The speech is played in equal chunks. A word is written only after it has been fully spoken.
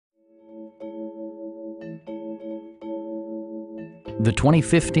The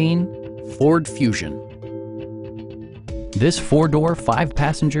 2015 Ford Fusion. This four-door,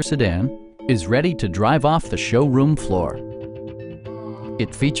 five-passenger sedan is ready to drive off the showroom floor.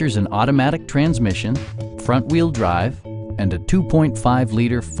 It features an automatic transmission, front-wheel drive, and a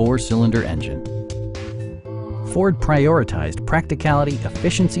 2.5-liter four-cylinder engine. Ford prioritized practicality,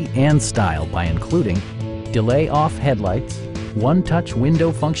 efficiency, and style by including delay-off headlights, one-touch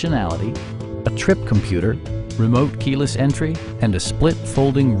window functionality, a trip computer, remote keyless entry, and a split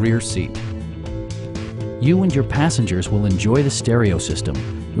folding rear seat. You and your passengers will enjoy the stereo system,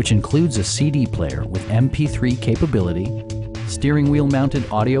 which includes a CD player with MP3 capability, steering wheel mounted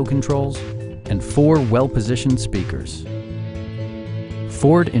audio controls, and 4 well-positioned speakers.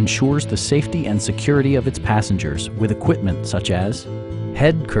 Ford ensures the safety and security of its passengers with equipment such as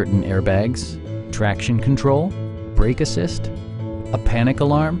head curtain airbags, traction control, brake assist, a panic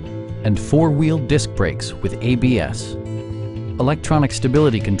alarm, and 4-wheel disc brakes with ABS. Electronic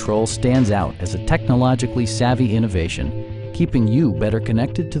stability control stands out as a technologically savvy innovation, keeping you better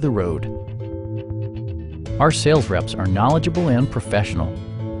connected to the road. Our sales reps are knowledgeable and professional.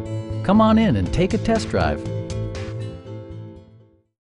 Come on in and take a test drive.